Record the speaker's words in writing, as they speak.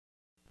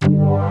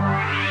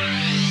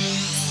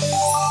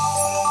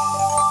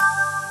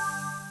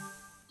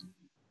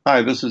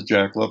Hi, this is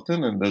Jack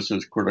Lifton, and this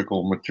is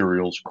Critical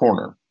Materials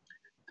Corner.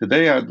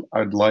 Today,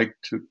 I'd like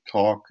to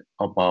talk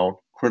about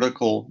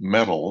critical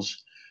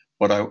metals,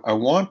 but I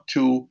want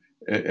to,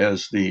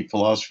 as the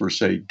philosophers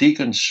say,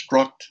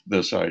 deconstruct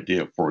this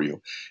idea for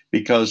you,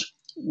 because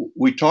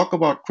we talk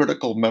about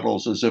critical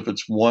metals as if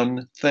it's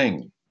one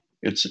thing.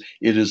 It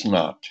is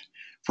not.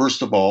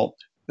 First of all,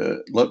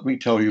 let me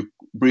tell you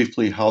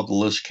briefly how the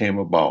list came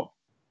about.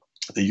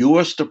 The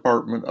U.S.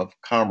 Department of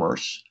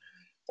Commerce,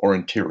 or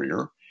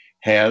Interior,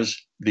 has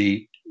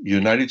the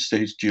United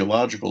States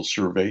Geological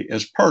Survey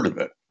as part of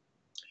it.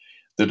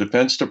 The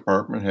Defense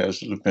Department has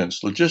the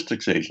Defense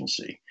Logistics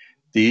Agency.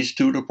 These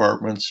two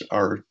departments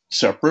are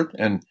separate,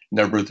 and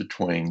never the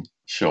twain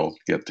shall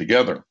get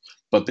together.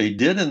 But they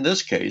did in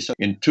this case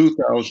in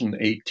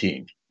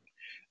 2018.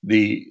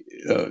 The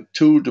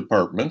two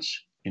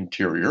departments,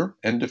 Interior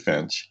and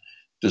Defense,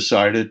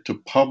 decided to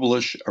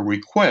publish a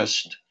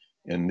request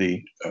in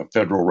the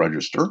Federal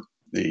Register,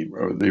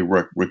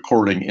 the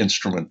recording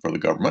instrument for the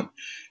government,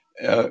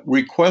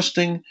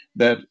 requesting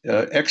that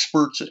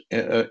experts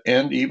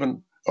and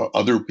even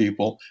other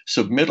people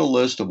submit a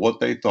list of what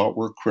they thought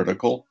were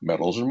critical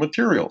metals and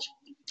materials.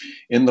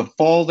 In the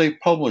fall, they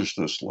published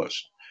this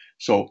list.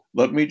 So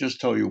let me just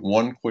tell you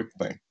one quick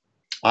thing.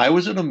 I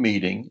was at a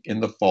meeting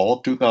in the fall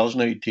of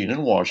 2018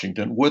 in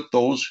Washington with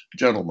those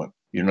gentlemen,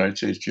 United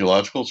States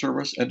Geological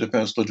Service and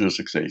Defense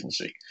Logistics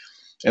Agency.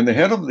 And the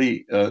head of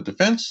the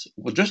Defense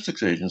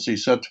Logistics Agency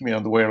said to me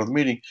on the way out of the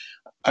meeting,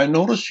 "I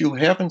notice you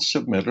haven't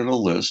submitted a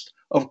list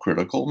of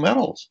critical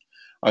metals."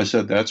 I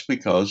said, "That's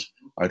because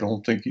I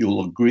don't think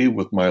you'll agree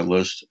with my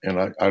list, and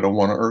I don't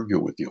want to argue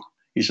with you."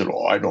 He said,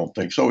 "Oh, I don't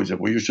think so." He said,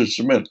 "Well, you should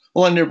submit."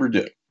 Well, I never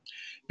did,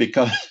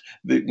 because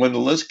when the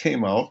list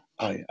came out,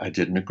 I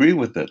didn't agree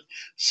with it.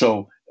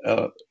 So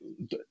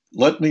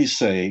let me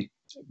say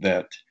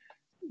that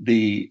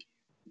the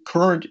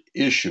current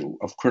issue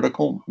of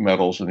critical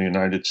metals in the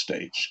United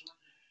States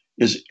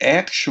is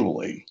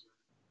actually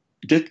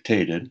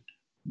dictated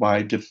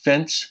by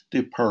Defense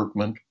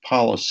Department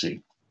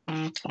policy.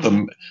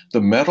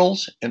 The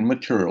metals and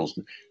materials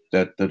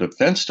that the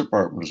Defense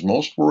Department is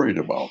most worried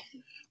about,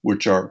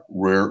 which are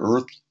rare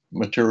earth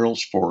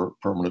materials for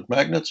permanent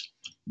magnets,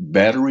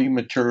 battery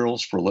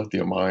materials for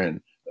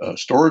lithium-ion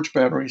storage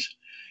batteries,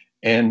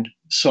 and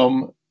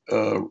some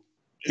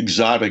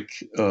exotic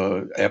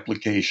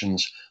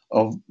applications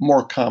of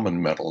more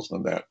common metals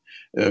than that.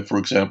 For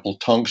example,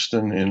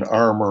 tungsten in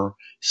armor,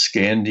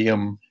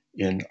 scandium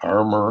in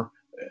armor,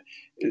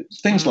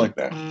 things like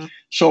that.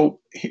 So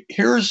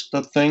here's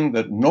the thing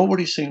that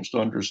nobody seems to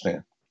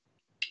understand.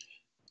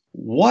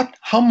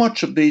 How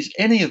much of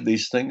any of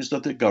these things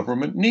does the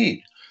government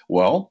need?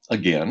 Well,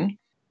 again,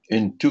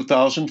 in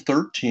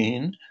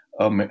 2013,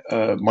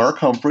 Mark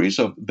Humphreys,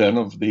 then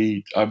of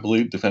the, I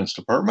believe, Defense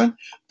Department,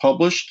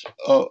 published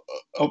an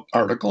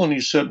article, and he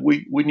said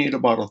we need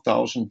about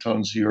 1,000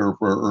 tons a year of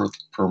rare earth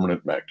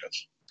permanent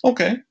magnets.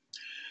 Okay.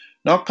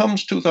 Now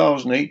comes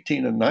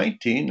 2018 and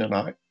 19,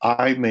 and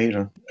I made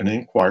an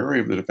inquiry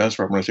of the Defense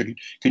Department. I said,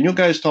 "Can you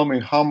guys tell me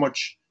how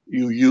much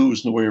you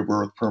use in the way of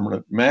rare earth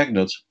permanent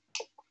magnets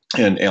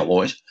and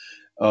alloys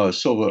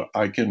so that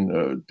I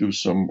can do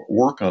some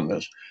work on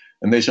this?"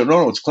 And they said,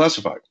 "No, it's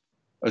classified."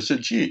 I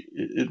said, "Gee,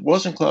 it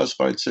wasn't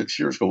classified 6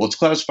 years ago. Well, it's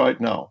classified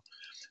now,"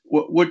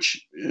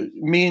 which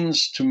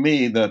means to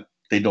me that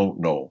they don't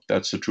know.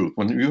 That's the truth.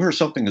 When you hear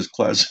something is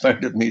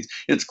classified, it means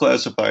it's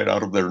classified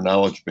out of their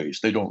knowledge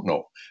base. They don't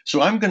know.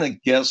 So I'm going to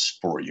guess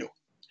for you.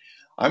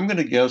 I'm going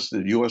to guess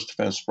that the U.S.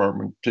 Defense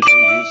Department today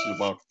uses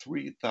about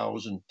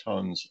 3,000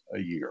 tons a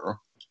year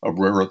of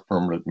rare earth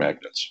permanent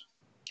magnets.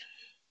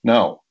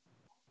 Now,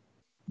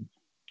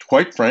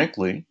 quite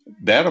frankly,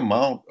 that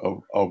amount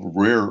of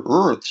rare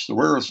earths, the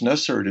rare earths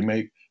necessary to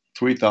make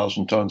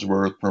 3,000 tons of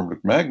rare earth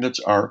permanent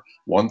magnets are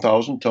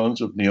 1,000 tons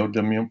of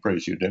neodymium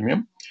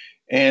praseodymium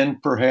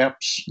and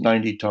perhaps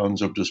 90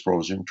 tons of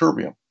dysprosium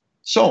terbium.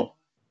 So,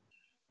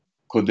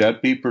 could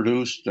that be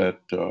produced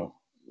at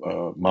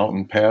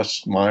Mountain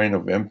Pass mine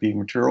of MP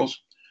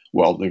Materials?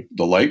 Well,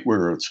 the light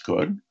rare earths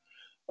could.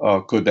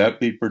 Could that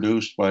be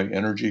produced by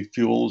Energy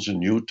Fuels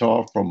in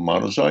Utah from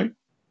monazite?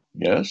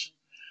 Yes.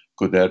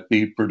 Could that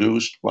be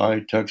produced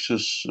by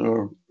Texas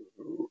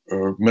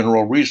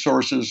Mineral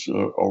Resources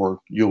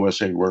or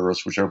USA Rare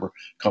Earths, whichever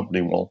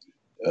company will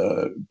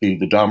be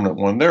the dominant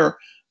one there?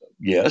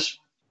 Yes.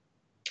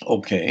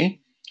 Okay.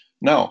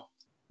 Now,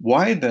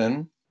 why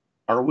then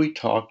are we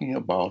talking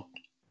about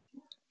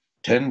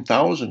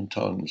 10,000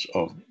 tons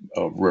of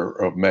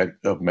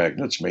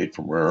magnets made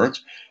from rare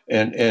earths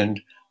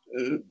and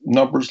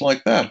numbers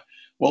like that?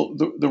 Well,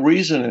 the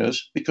reason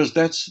is because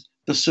that's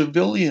the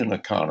civilian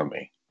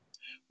economy.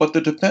 But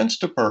the Defense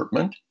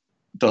Department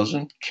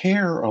doesn't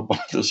care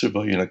about the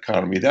civilian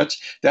economy.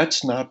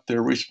 That's not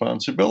their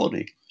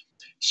responsibility.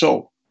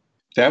 So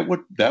that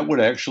would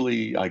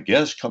actually, I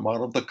guess, come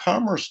out of the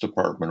Commerce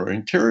Department or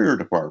Interior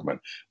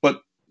Department.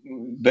 But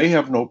they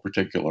have no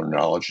particular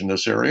knowledge in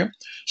this area.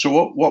 So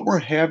what we're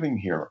having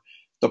here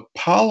The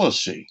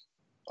policy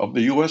of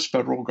the U.S.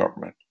 federal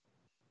government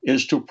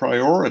is to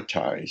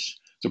prioritize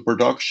the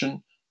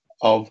production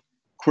of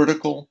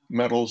critical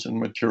metals and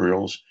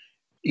materials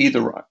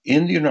either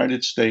in the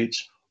United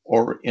States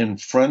or in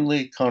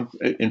friendly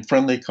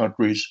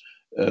countries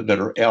that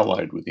are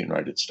allied with the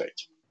United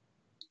States.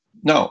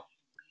 Now,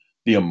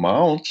 the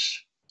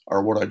amounts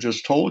are what I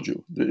just told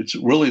you. It's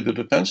really the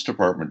Defense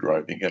Department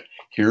driving it.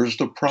 Here's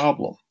the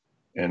problem,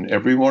 and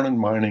everyone in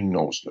mining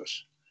knows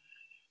this.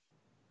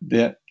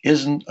 There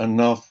isn't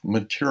enough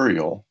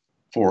material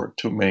for it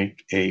to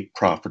make a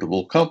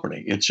profitable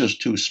company. It's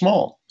just too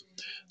small.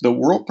 The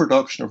world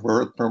production of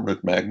rare earth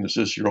permanent magnets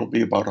this year will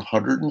be about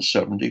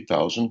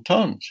 170,000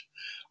 tons.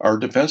 Our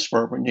Defense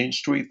Department needs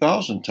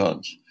 3,000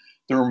 tons.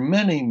 There are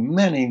many,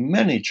 many,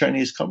 many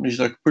Chinese companies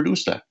that can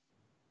produce that,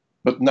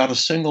 but not a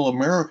single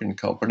American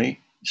company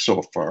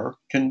so far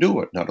can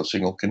do it. Not a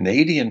single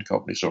Canadian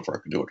company so far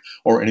can do it,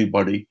 or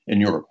anybody in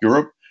Europe.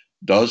 Europe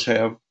does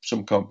have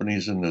some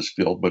companies in this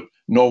field, but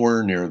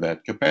nowhere near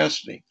that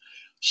capacity.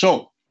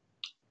 So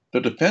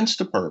the Defense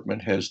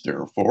Department has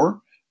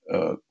therefore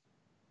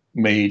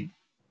made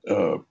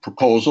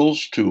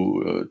proposals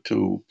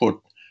to put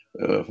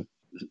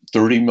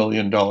 $30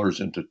 million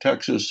into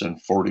Texas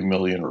and $40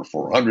 million or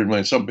 $400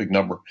 million, some big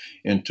number,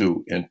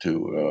 into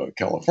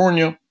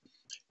California,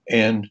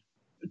 and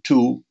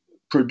to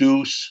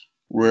produce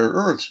rare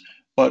earths.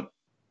 But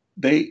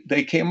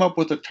they came up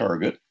with a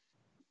target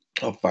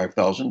of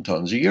 5,000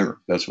 tons a year.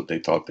 That's what they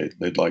thought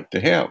they'd like to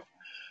have.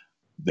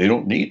 They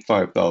don't need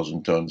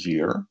 5,000 tons a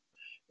year,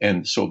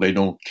 and so they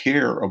don't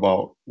care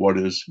about what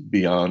is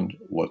beyond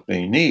what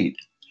they need.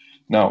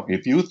 Now,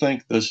 if you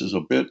think this is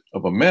a bit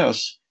of a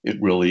mess,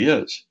 it really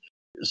is.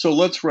 So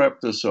let's wrap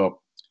this up.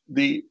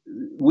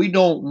 We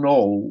don't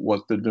know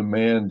what the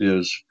demand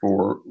is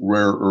for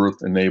rare earth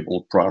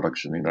enabled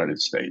products in the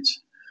United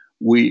States.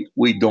 We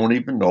don't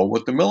even know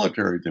what the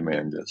military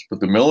demand is,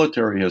 but the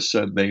military has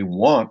said they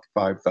want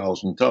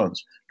 5,000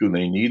 tons. Do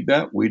they need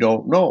that? We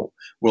don't know.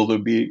 Will there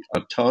be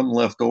a ton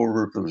left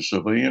over for the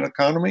civilian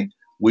economy?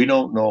 We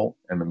don't know,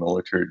 and the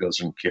military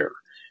doesn't care.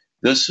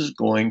 This is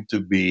going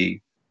to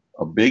be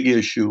a big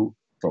issue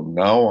from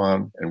now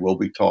on, and we'll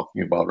be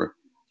talking about it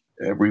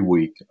every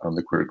week on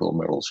the Critical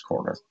Metals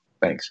Corner.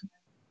 Thanks.